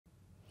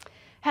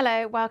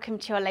Hello, welcome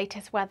to your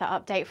latest weather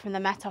update from the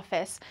Met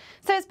Office.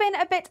 So it's been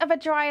a bit of a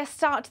drier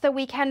start to the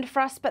weekend for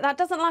us, but that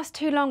doesn't last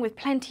too long with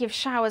plenty of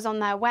showers on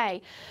their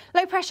way.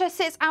 Low pressure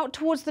sits out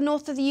towards the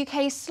north of the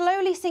UK,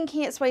 slowly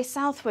sinking its way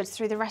southwards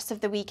through the rest of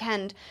the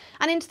weekend.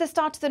 And into the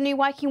start of the new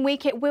working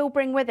week, it will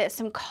bring with it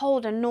some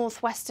cold and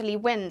northwesterly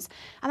winds,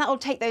 and that will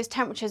take those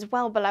temperatures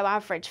well below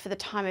average for the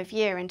time of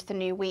year into the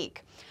new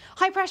week.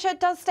 High pressure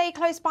does stay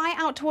close by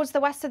out towards the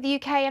west of the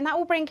UK, and that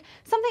will bring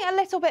something a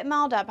little bit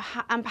milder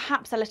and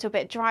perhaps a little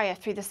bit drier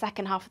through the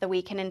second half of the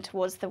week and in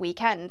towards the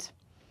weekend.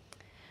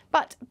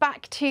 But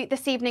back to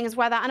this evening's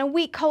weather, and a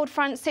weak cold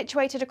front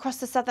situated across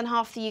the southern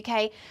half of the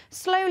UK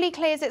slowly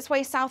clears its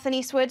way south and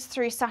eastwards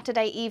through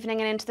Saturday evening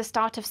and into the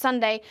start of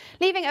Sunday,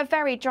 leaving a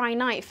very dry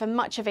night for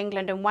much of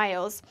England and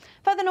Wales.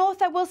 Further north,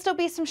 there will still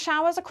be some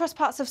showers across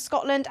parts of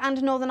Scotland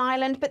and Northern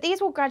Ireland, but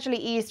these will gradually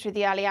ease through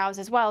the early hours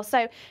as well,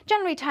 so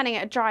generally turning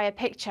it a drier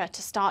picture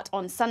to start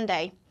on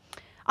Sunday.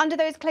 Under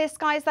those clear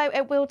skies, though,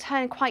 it will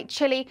turn quite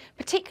chilly,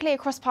 particularly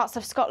across parts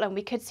of Scotland.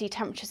 We could see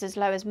temperatures as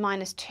low as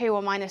 -2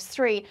 or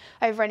 -3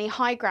 over any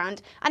high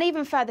ground, and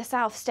even further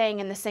south staying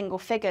in the single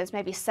figures,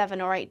 maybe 7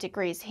 or 8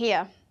 degrees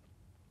here.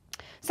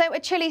 So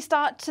a chilly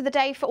start to the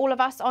day for all of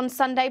us on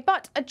Sunday,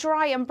 but a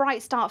dry and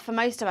bright start for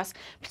most of us,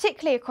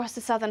 particularly across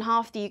the southern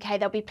half of the UK.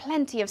 There'll be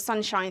plenty of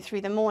sunshine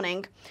through the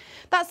morning.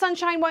 That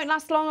sunshine won't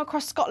last long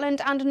across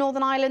Scotland and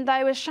Northern Ireland,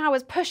 though, as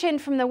showers push in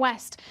from the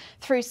west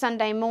through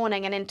Sunday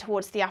morning and in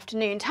towards the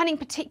afternoon, turning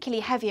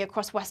particularly heavy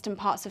across western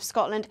parts of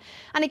Scotland.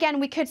 And again,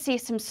 we could see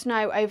some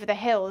snow over the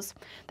hills.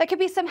 There could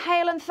be some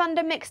hail and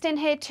thunder mixed in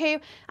here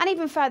too, and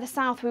even further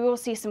south we will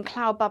see some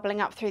cloud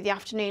bubbling up through the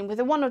afternoon, with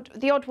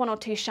the odd one or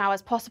two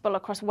showers possible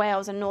across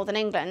Wales and northern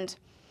England.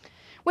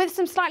 With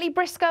some slightly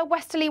brisker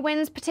westerly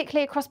winds,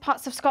 particularly across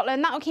parts of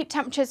Scotland, that will keep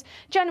temperatures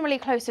generally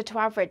closer to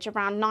average,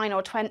 around 9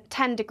 or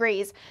 10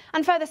 degrees,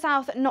 and further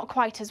south not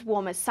quite as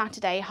warm as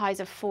Saturday, highs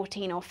of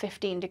 14 or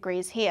 15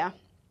 degrees here.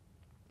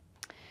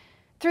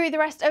 Through the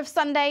rest of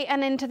Sunday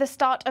and into the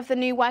start of the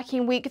new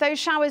working week, those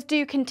showers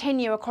do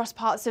continue across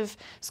parts of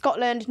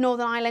Scotland,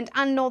 Northern Ireland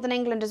and Northern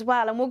England as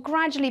well, and will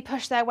gradually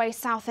push their way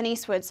south and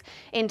eastwards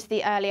into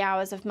the early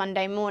hours of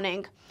Monday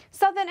morning.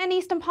 Southern and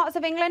eastern parts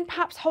of England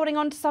perhaps holding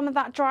on to some of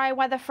that drier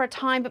weather for a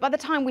time, but by the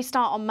time we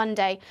start on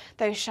Monday,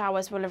 those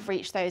showers will have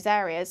reached those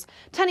areas,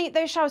 turning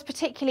those showers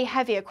particularly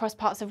heavy across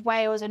parts of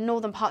Wales and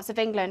northern parts of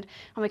England,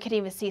 and we could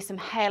even see some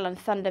hail and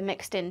thunder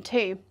mixed in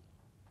too.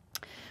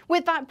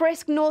 With that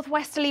brisk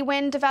northwesterly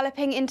wind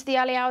developing into the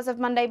early hours of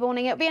Monday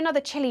morning, it'll be another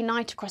chilly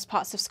night across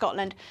parts of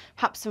Scotland,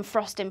 perhaps some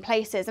frost in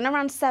places, and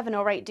around 7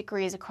 or 8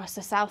 degrees across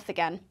the south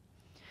again.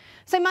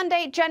 So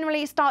Monday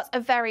generally starts a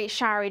very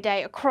showery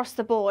day across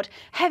the board.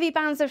 Heavy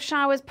bands of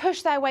showers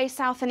push their way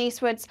south and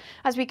eastwards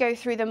as we go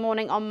through the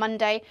morning on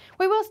Monday.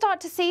 We will start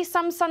to see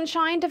some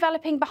sunshine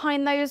developing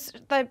behind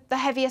the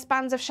heaviest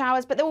bands of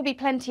showers, but there will be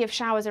plenty of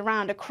showers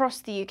around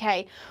across the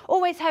UK.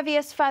 Always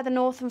heaviest further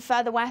north and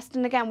further west,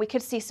 and again we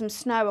could see some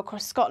snow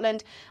across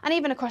Scotland and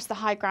even across the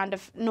high ground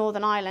of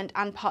Northern Ireland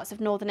and parts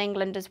of Northern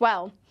England as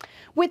well.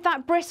 With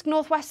that brisk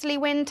northwesterly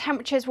wind,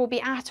 temperatures will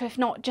be at, or if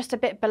not just a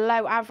bit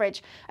below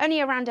average,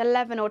 only around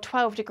 11 or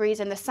 12 degrees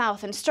in the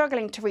south and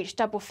struggling to reach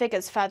double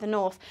figures further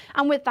north,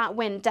 and with that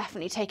wind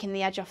definitely taking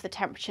the edge off the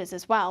temperatures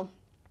as well.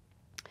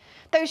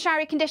 Those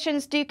showery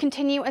conditions do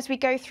continue as we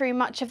go through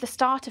much of the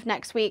start of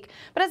next week,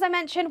 but as I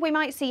mentioned, we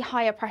might see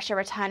higher pressure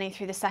returning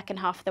through the second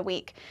half of the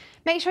week.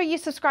 Make sure you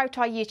subscribe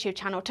to our YouTube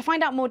channel to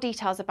find out more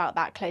details about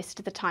that closer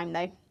to the time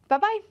though. Bye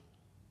bye!